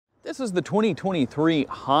This is the 2023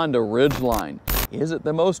 Honda Ridgeline. Is it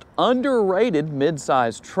the most underrated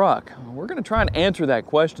midsize truck? We're going to try and answer that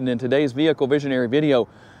question in today's Vehicle Visionary video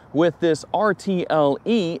with this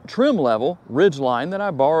RTLE trim level Ridgeline that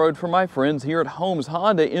I borrowed from my friends here at Holmes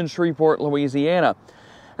Honda in Shreveport, Louisiana.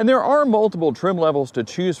 And there are multiple trim levels to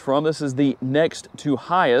choose from. This is the next to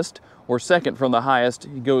highest, or second from the highest.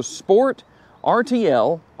 It goes Sport,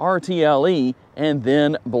 RTL, RTLE, and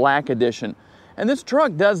then Black Edition. And this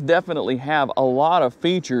truck does definitely have a lot of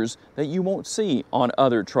features that you won't see on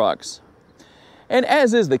other trucks. And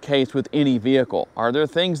as is the case with any vehicle, are there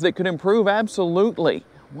things that could improve? Absolutely.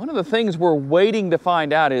 One of the things we're waiting to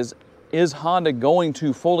find out is Honda going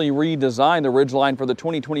to fully redesign the Ridgeline for the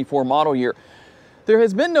 2024 model year? There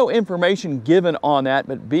has been no information given on that,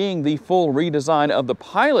 but being the full redesign of the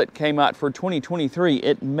Pilot came out for 2023,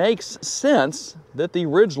 it makes sense that the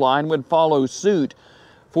Ridgeline would follow suit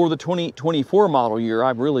for the 2024 model year.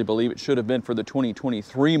 I really believe it should have been for the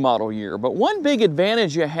 2023 model year. But one big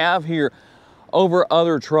advantage you have here over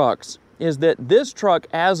other trucks is that this truck,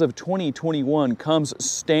 as of 2021, comes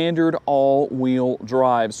standard all-wheel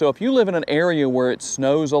drive. So if you live in an area where it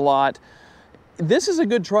snows a lot, this is a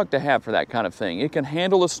good truck to have for that kind of thing. It can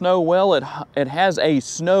handle the snow well. It has a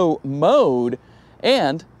snow mode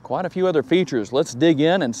and quite a few other features. Let's dig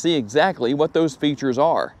in and see exactly what those features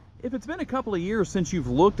are. If it's been a couple of years since you've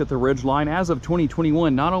looked at the Ridgeline, as of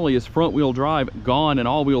 2021, not only is front-wheel drive gone and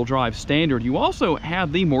all-wheel drive standard, you also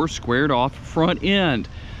have the more squared-off front end.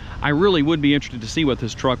 I really would be interested to see what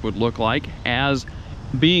this truck would look like as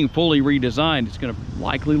being fully redesigned. It's going to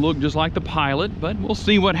likely look just like the Pilot, but we'll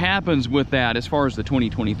see what happens with that as far as the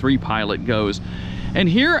 2023 Pilot goes. And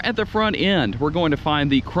here at the front end, we're going to find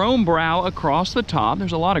the chrome brow across the top.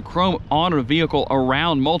 There's a lot of chrome on a vehicle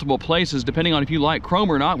around multiple places. Depending on if you like chrome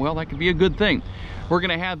or not, well, that could be a good thing. We're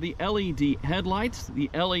going to have the LED headlights, the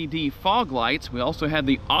LED fog lights. We also have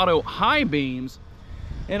the auto high beams.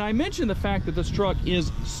 And I mentioned the fact that this truck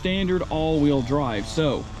is standard all-wheel drive.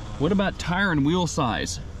 So what about tire and wheel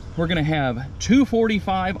size? We're going to have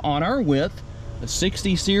 245 on our width, a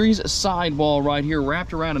 60 series sidewall right here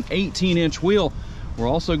wrapped around an 18-inch wheel. We're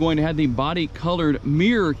also going to have the body-colored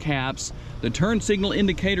mirror caps. The turn signal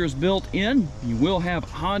indicator is built in. You will have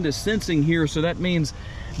Honda sensing here, so that means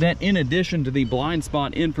that in addition to the blind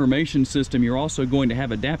spot information system, you're also going to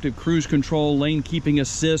have adaptive cruise control, lane keeping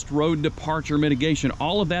assist, road departure mitigation.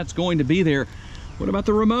 All of that's going to be there. What about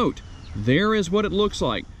the remote? There is what it looks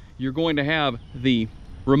like. You're going to have the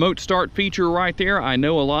remote start feature right there. I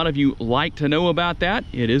know a lot of you like to know about that.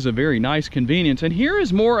 It is a very nice convenience. And here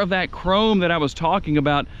is more of that chrome that I was talking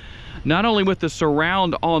about, not only with the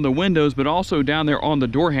surround on the windows, but also down there on the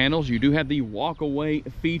door handles. You do have the walk away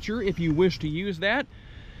feature if you wish to use that.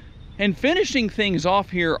 And finishing things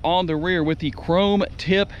off here on the rear with the chrome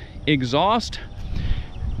tip exhaust,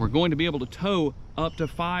 we're going to be able to tow up to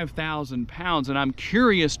 5,000 pounds. And I'm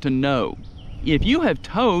curious to know, if you have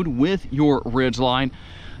towed with your Ridgeline,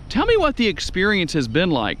 tell me what the experience has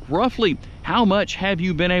been like. Roughly, how much have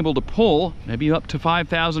you been able to pull, maybe up to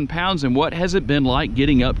 5,000 pounds, and what has it been like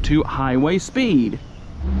getting up to highway speed?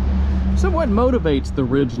 So what motivates the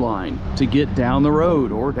Ridgeline to get down the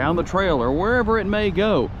road or down the trail or wherever it may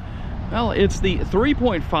go? Well, it's the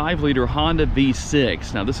 3.5-liter Honda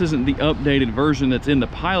V6. Now, this isn't the updated version that's in the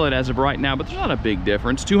Pilot as of right now, but there's not a big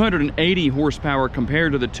difference. 280 horsepower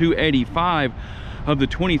compared to the 285 of the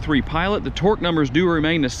 23 Pilot. The torque numbers do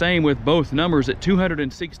remain the same with both numbers at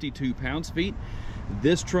 262 pounds-feet.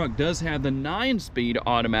 This truck does have the 9-speed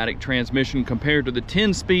automatic transmission compared to the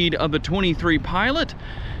 10-speed of the 23 Pilot.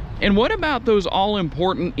 And what about those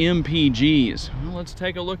all-important MPGs? Well, let's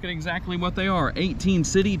take a look at exactly what they are. 18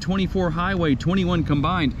 city, 24 highway, 21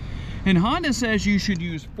 combined. And Honda says you should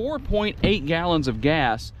use 4.8 gallons of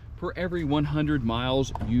gas for every 100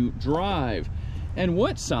 miles you drive. And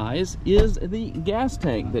what size is the gas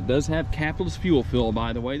tank? That does have capless fuel fill,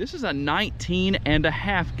 by the way. This is a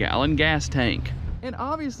 19.5 gallon gas tank. And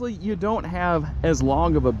obviously you don't have as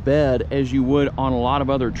long of a bed as you would on a lot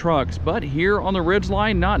of other trucks, but here on the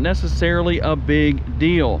Ridgeline, not necessarily a big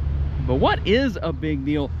deal. But what is a big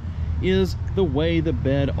deal is the way the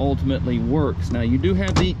bed ultimately works. Now, you do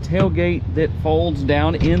have the tailgate that folds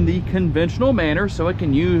down in the conventional manner, so it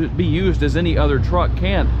can be used as any other truck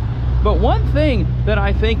can. But one thing that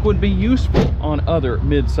I think would be useful on other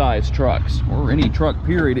mid-size trucks, or any truck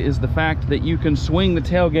period, is the fact that you can swing the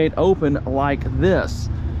tailgate open like this.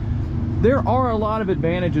 There are a lot of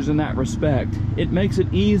advantages in that respect. It makes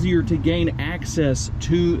it easier to gain access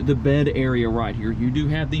to the bed area right here. You do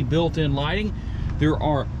have the built-in lighting. There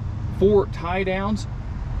are 4 tie downs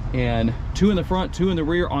and 2 in the front, 2 in the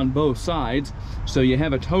rear on both sides. So you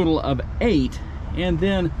have a total of 8. And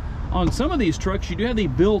then on some of these trucks, you do have the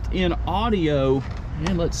built-in audio.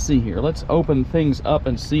 And let's see here. Let's open things up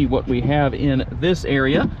and see what we have in this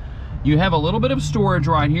area. You have a little bit of storage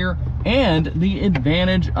right here and the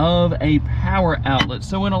advantage of a power outlet.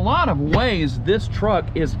 So in a lot of ways, this truck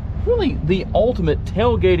is really the ultimate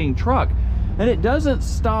tailgating truck. And it doesn't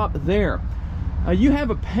stop there. You have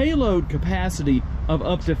a payload capacity of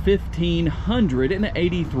up to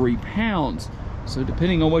 1,583 pounds. So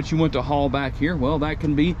depending on what you want to haul back here, well, that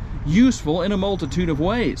can be useful in a multitude of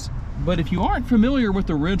ways. But if you aren't familiar with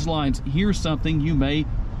the Ridgelines, here's something you may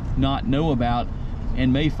not know about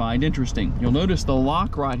and may find interesting. You'll notice the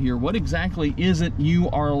lock right here. What exactly is it you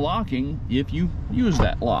are locking if you use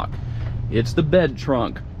that lock? It's the bed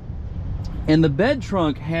trunk. And the bed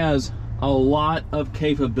trunk has a lot of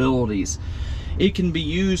capabilities. It can be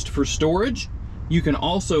used for storage. You can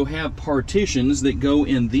also have partitions that go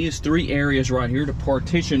in these 3 areas right here to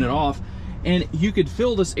partition it off. And you could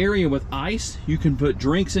fill this area with ice. You can put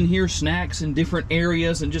drinks in here, snacks in different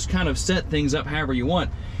areas, and just kind of set things up however you want.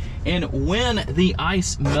 And when the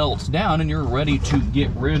ice melts down and you're ready to get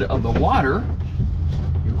rid of the water,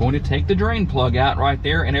 you're going to take the drain plug out right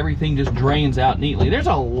there and everything just drains out neatly. There's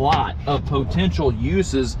a lot of potential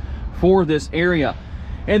uses for this area.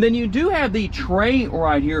 And then you do have the tray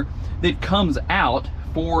right here that comes out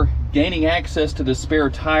for gaining access to the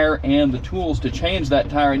spare tire and the tools to change that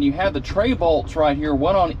tire. And you have the tray bolts right here,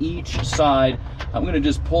 one on each side. I'm going to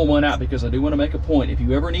just pull one out because I do want to make a point. If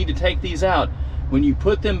you ever need to take these out, when you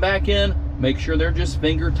put them back in, make sure they're just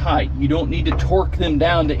finger tight. You don't need to torque them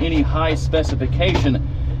down to any high specification,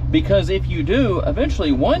 because if you do,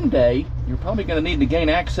 eventually one day, you're probably going to need to gain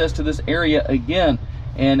access to this area again.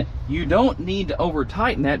 And you don't need to over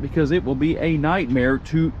tighten that because it will be a nightmare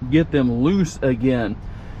to get them loose again.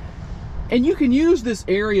 And you can use this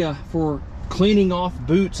area for cleaning off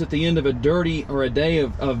boots at the end of a dirty or a day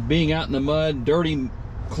of being out in the mud, dirty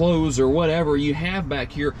clothes or whatever you have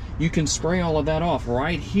back here. You can spray all of that off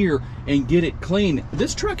right here and get it clean.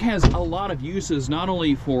 This truck has a lot of uses, not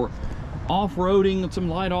only for off-roading, some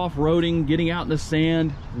light off-roading, getting out in the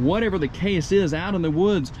sand, whatever the case is, out in the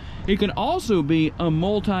woods. It can also be a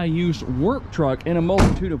multi-use work truck in a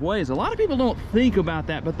multitude of ways. A lot of people don't think about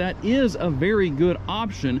that, but that is a very good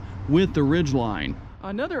option with the Ridgeline.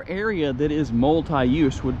 Another area that is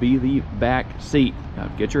multi-use would be the back seat. Now,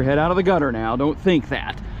 get your head out of the gutter now, don't think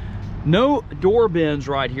that. No door bends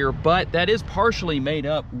right here, but that is partially made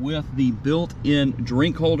up with the built-in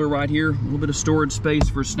drink holder right here. A little bit of storage space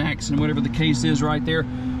for snacks and whatever the case is right there.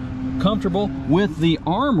 Comfortable with the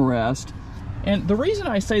armrest. And the reason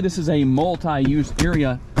I say this is a multi-use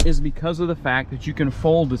area is because of the fact that you can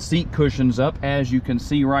fold the seat cushions up, as you can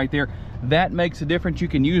see right there. That makes a difference. You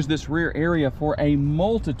can use this rear area for a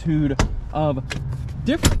multitude of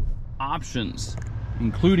different options,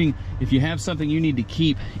 including if you have something you need to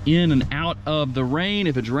keep in and out of the rain.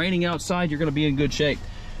 If it's raining outside, you're going to be in good shape.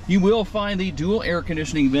 You will find the dual air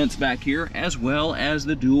conditioning vents back here, as well as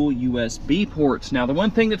the dual USB ports. Now, the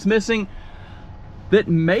one thing that's missing that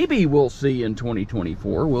maybe we'll see in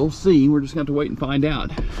 2024, we'll see, we're just going to have to wait and find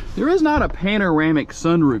out. There is not a panoramic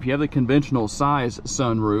sunroof. You have the conventional size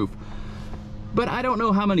sunroof, but I don't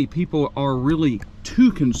know how many people are really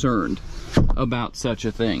too concerned about such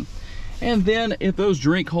a thing. And then if those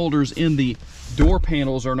drink holders in the door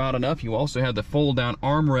panels are not enough, you also have the fold down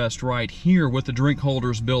armrest right here with the drink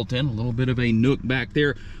holders built in, a little bit of a nook back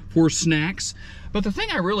there for snacks. But the thing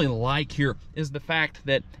I really like here is the fact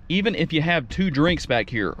that even if you have 2 drinks back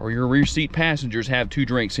here, or your rear seat passengers have 2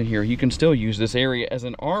 drinks in here, you can still use this area as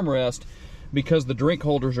an armrest because the drink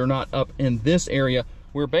holders are not up in this area,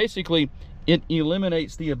 where basically it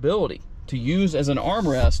eliminates the ability to use as an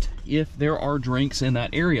armrest if there are drinks in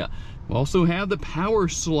that area. We also have the power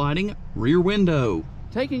sliding rear window.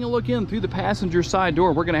 Taking a look in through the passenger side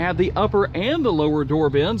door, we're going to have the upper and the lower door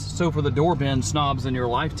bends. So for the door bend snobs in your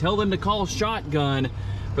life, tell them to call shotgun.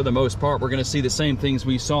 For the most part, we're going to see the same things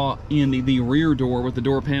we saw in the rear door with the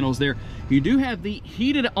door panels there. You do have the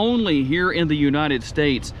heated only here in the United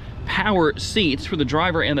States power seats for the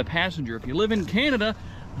driver and the passenger. If you live in Canada,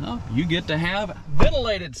 well, you get to have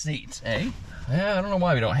ventilated seats, eh? I don't know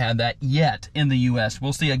why we don't have that yet in the US.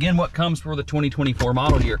 We'll see again what comes for the 2024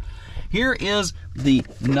 model here. Here is the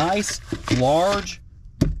nice large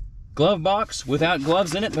glove box without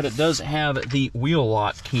gloves in it, but it does have the wheel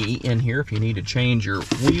lock key in here if you need to change your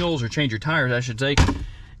wheels or change your tires, I should say.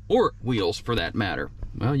 or wheels for that matter.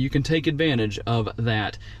 Well, you can take advantage of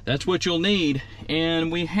that. That's what you'll need.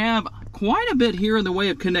 And we have quite a bit here in the way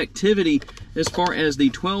of connectivity as far as the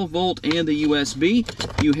 12 volt and the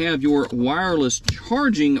USB. You have your wireless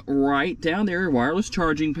charging right down there, wireless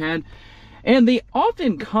charging pad, and the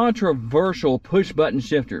often controversial push button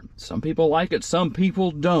shifter. Some people like it, some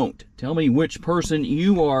people don't. Tell me which person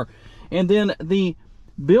you are. And then the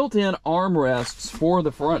built-in armrests for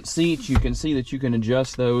the front seats. You can see that you can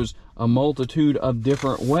adjust those a multitude of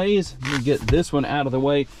different ways. Let me get this one out of the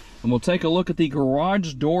way, and we'll take a look at the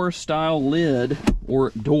garage door style lid, or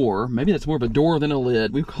door. Maybe that's more of a door than a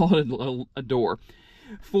lid. We call it a door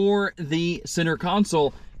for the center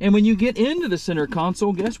console. And when you get into the center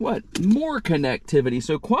console, guess what? More connectivity.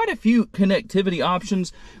 So quite a few connectivity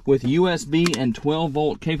options with USB and 12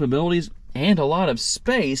 volt capabilities, and a lot of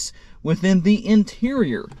space within the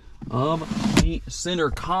interior of the center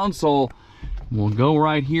console. We'll go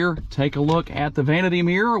right here, take a look at the vanity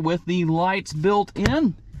mirror with the lights built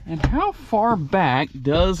in. And how far back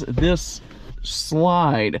does this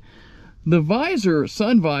slide? The visor,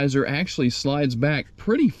 sun visor, actually slides back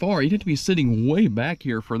pretty far. You'd have to be sitting way back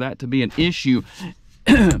here for that to be an issue.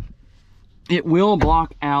 It will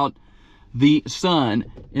block out the sun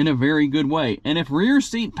in a very good way. And if rear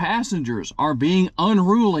seat passengers are being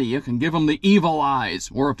unruly, you can give them the evil eyes.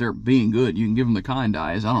 Or if they're being good, you can give them the kind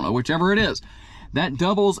eyes. I don't know, whichever it is. That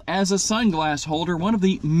doubles as a sunglass holder, one of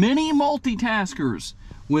the many multitaskers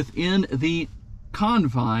within the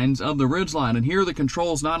confines of the Ridgeline. And here are the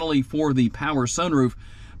controls not only for the power sunroof,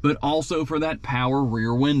 but also for that power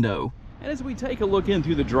rear window. And as we take a look in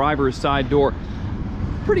through the driver's side door,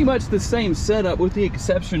 pretty much the same setup with the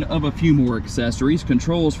exception of a few more accessories.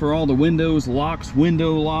 Controls for all the windows, locks,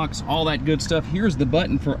 window locks, all that good stuff. Here's the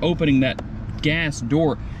button for opening that gas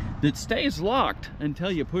door that stays locked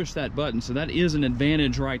until you push that button. So that is an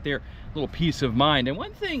advantage right there, a little peace of mind. And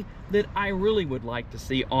one thing that I really would like to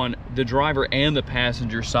see on the driver and the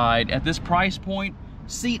passenger side at this price point,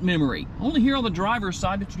 seat memory. Only here on the driver's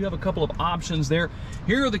side, but you do have a couple of options there.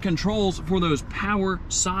 Here are the controls for those power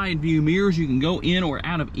side view mirrors. You can go in or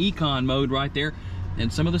out of econ mode right there,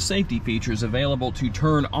 and some of the safety features available to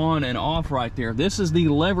turn on and off right there. This is the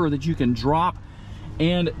lever that you can drop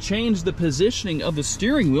and change the positioning of the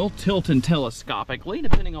steering wheel, tilt and telescopically,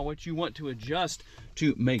 depending on what you want to adjust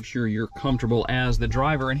to make sure you're comfortable as the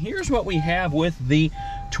driver. And here's what we have with the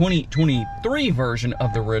 2023 version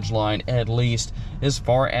of the Ridgeline, at least as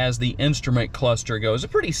far as the instrument cluster goes. A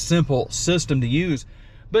pretty simple system to use,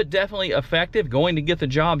 but definitely effective, going to get the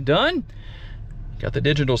job done. Got the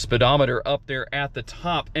digital speedometer up there at the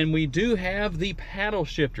top, and we do have the paddle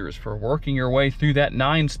shifters for working your way through that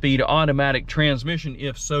 9-speed automatic transmission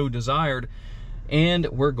if so desired. And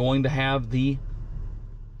we're going to have the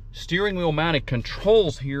steering wheel mounted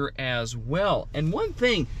controls here as well. And one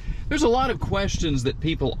thing, there's a lot of questions that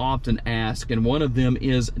people often ask, and one of them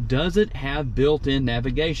is, does it have built-in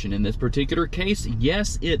navigation? In this particular case,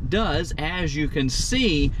 yes, it does, as you can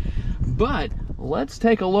see. But let's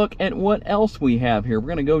take a look at what else we have here. We're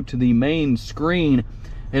going to go to the main screen.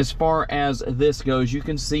 As far as this goes, you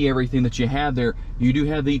can see everything that you have there. You do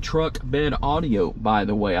have the truck bed audio, by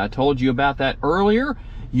the way. I told you about that earlier.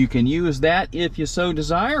 You can use that if you so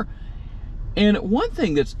desire. And one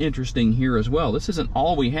thing that's interesting here as well, this isn't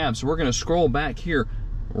all we have, so we're going to scroll back here.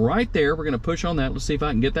 Right there, we're going to push on that. Let's see if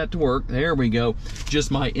I can get that to work. There we go.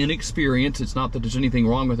 Just my inexperience. It's not that there's anything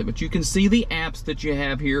wrong with it, but you can see the apps that you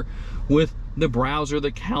have here with the browser,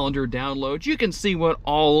 the calendar downloads. You can see what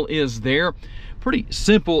all is there. Pretty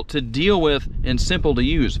simple to deal with and simple to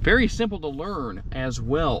use. Very simple to learn as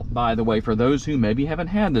well, by the way, for those who maybe haven't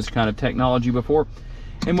had this kind of technology before.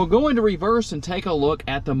 And we'll go into reverse and take a look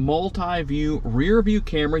at the multi-view rear view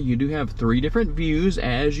camera. You do have 3 different views,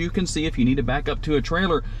 as you can see. If you need to back up to a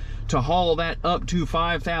trailer to haul that up to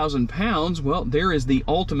 5,000 pounds, well, there is the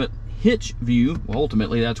ultimate hitch view. Well,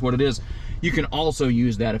 ultimately, that's what it is. You can also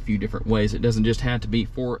use that a few different ways. It doesn't just have to be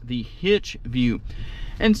for the hitch view.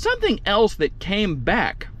 And something else that came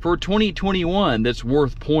back for 2021 that's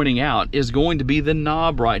worth pointing out is going to be the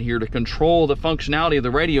knob right here to control the functionality of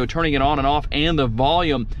the radio, turning it on and off, and the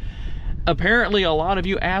volume. Apparently, a lot of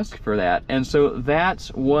you asked for that, and so that's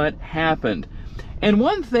what happened. And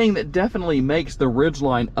one thing that definitely makes the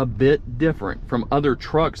Ridgeline a bit different from other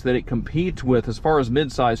trucks that it competes with as far as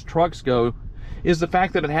mid-sized trucks go is the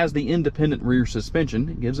fact that it has the independent rear suspension.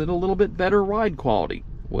 It gives it a little bit better ride quality.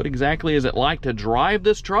 What exactly is it like to drive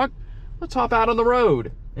this truck? Let's hop out on the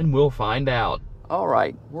road and we'll find out. All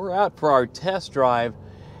right, we're out for our test drive.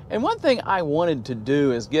 And one thing I wanted to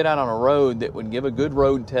do is get out on a road that would give a good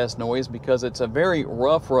road test noise, because it's a very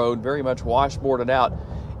rough road, very much washboarded out.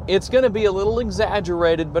 It's going to be a little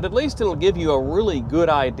exaggerated, but at least it'll give you a really good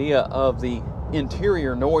idea of the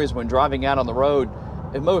interior noise when driving out on the road.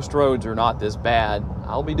 And most roads are not this bad.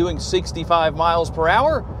 I'll be doing 65 miles per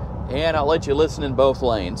hour, and I'll let you listen in both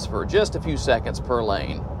lanes for just a few seconds per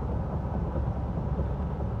lane.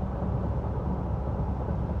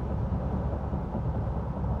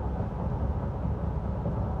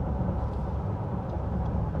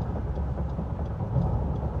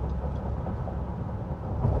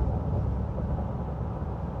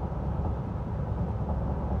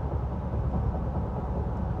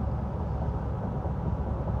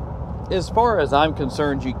 As far as I'm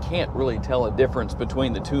concerned, you can't really tell a difference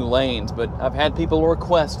between the two lanes, but I've had people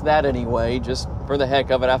request that anyway. Just for the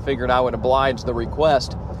heck of it, I figured I would oblige the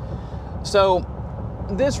request. So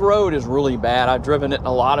this road is really bad. I've driven it in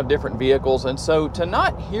a lot of different vehicles, and so to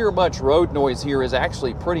not hear much road noise here is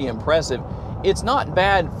actually pretty impressive. It's not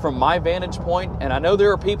bad from my vantage point, and I know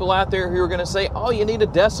there are people out there who are going to say, oh, you need a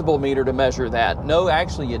decibel meter to measure that. No,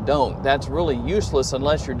 actually you don't. That's really useless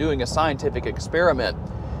unless you're doing a scientific experiment,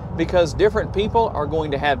 because different people are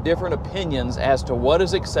going to have different opinions as to what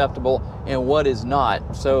is acceptable and what is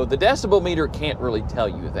not. So the decibel meter can't really tell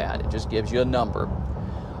you that. It just gives you a number.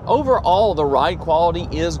 Overall, the ride quality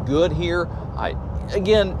is good here.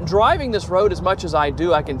 Again, driving this road as much as I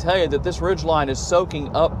do, I can tell you that this Ridgeline is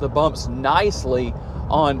soaking up the bumps nicely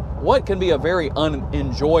on what can be a very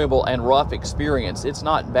unenjoyable and rough experience. It's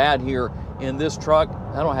not bad here in this truck.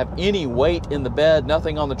 I don't have any weight in the bed,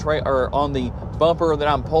 nothing on the tray or on the bumper that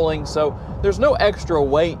I'm pulling, so there's no extra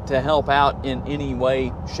weight to help out in any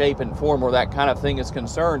way, shape, and form where that kind of thing is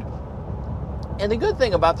concerned. And the good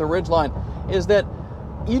thing about the Ridgeline is that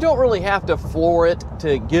you don't really have to floor it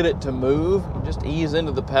to get it to move. You just ease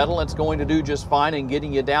into the pedal. It's going to do just fine in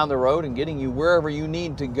getting you down the road and getting you wherever you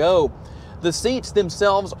need to go. The seats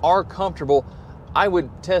themselves are comfortable. I would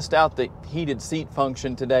test out the heated seat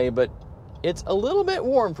function today, but it's a little bit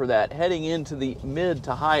warm for that. Heading into the mid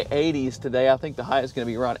to high 80s today. I think the high is going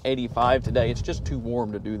to be around 85 today. It's just too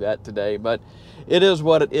warm to do that today, but it is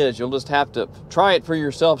what it is. You'll just have to try it for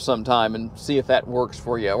yourself sometime and see if that works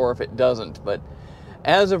for you or if it doesn't. But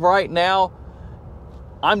as of right now,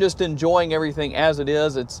 I'm just enjoying everything as it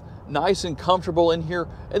is. It's nice and comfortable in here.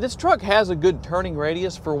 This truck has a good turning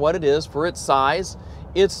radius for what it is, for its size.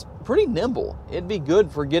 It's pretty nimble. It'd be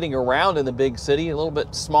good for getting around in the big city, a little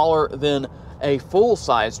bit smaller than a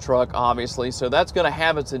full-size truck, obviously, so that's going to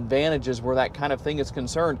have its advantages where that kind of thing is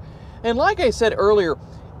concerned. And like I said earlier,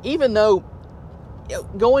 even though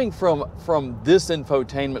going from this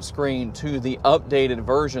infotainment screen to the updated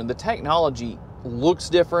version, the technology looks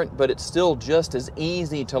different, but it's still just as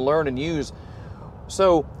easy to learn and use.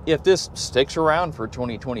 So if this sticks around for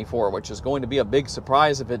 2024, which is going to be a big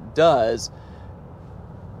surprise if it does,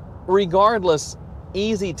 regardless,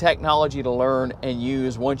 easy technology to learn and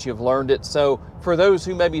use once you've learned it. So for those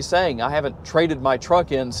who may be saying, I haven't traded my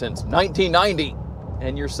truck in since 1990,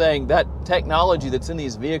 and you're saying that technology that's in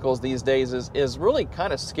these vehicles these days is really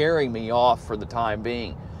kind of scaring me off for the time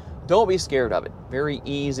being. Don't be scared of it. Very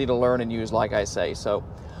easy to learn and use, like I say. So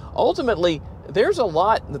ultimately, there's a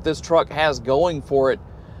lot that this truck has going for it.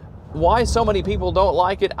 Why so many people don't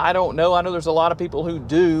like it, I don't know. I know there's a lot of people who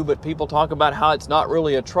do, but people talk about how it's not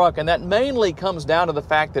really a truck, and that mainly comes down to the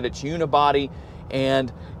fact that it's unibody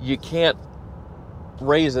and you can't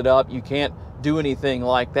raise it up. You can't do anything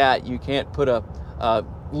like that. You can't put a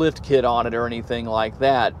lift kit on it or anything like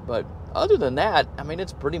that. But other than that, I mean,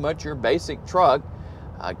 it's pretty much your basic truck.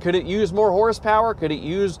 Could it use more horsepower? Could it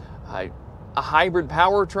use a hybrid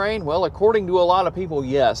powertrain? Well, according to a lot of people,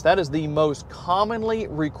 yes. That is the most commonly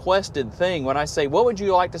requested thing. When I say, what would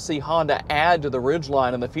you like to see Honda add to the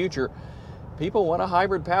Ridgeline in the future? People want a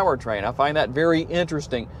hybrid powertrain. I find that very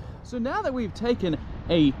interesting. So now that we've taken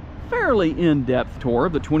a fairly in-depth tour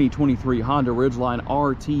of the 2023 Honda Ridgeline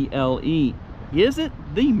RTLE, is it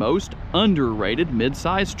the most underrated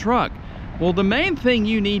midsize truck? Well, the main thing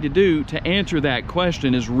you need to do to answer that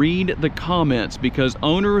question is read the comments, because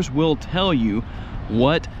owners will tell you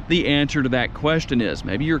what the answer to that question is.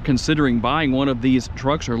 Maybe you're considering buying one of these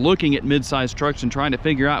trucks or looking at mid-size trucks and trying to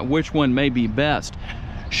figure out which one may be best.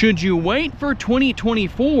 Should you wait for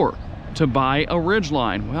 2024 to buy a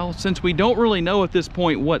Ridgeline? Well, since we don't really know at this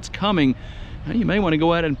point what's coming, you may want to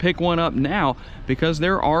go ahead and pick one up now, because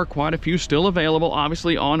there are quite a few still available,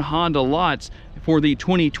 obviously, on Honda lots for the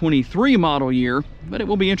 2023 model year, but it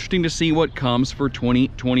will be interesting to see what comes for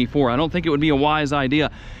 2024. I don't think it would be a wise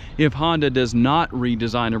idea if Honda does not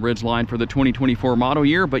redesign a Ridgeline for the 2024 model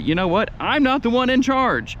year, but you know what? I'm not the one in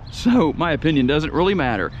charge, so my opinion doesn't really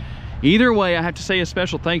matter. Either way, I have to say a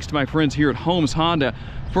special thanks to my friends here at Holmes Honda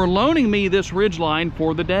for loaning me this Ridgeline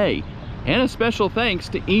for the day. And a special thanks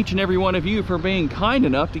to each and every one of you for being kind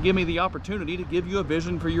enough to give me the opportunity to give you a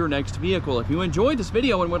vision for your next vehicle. If you enjoyed this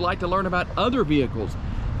video and would like to learn about other vehicles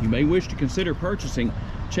you may wish to consider purchasing,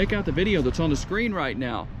 check out the video that's on the screen right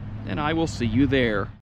now, and I will see you there.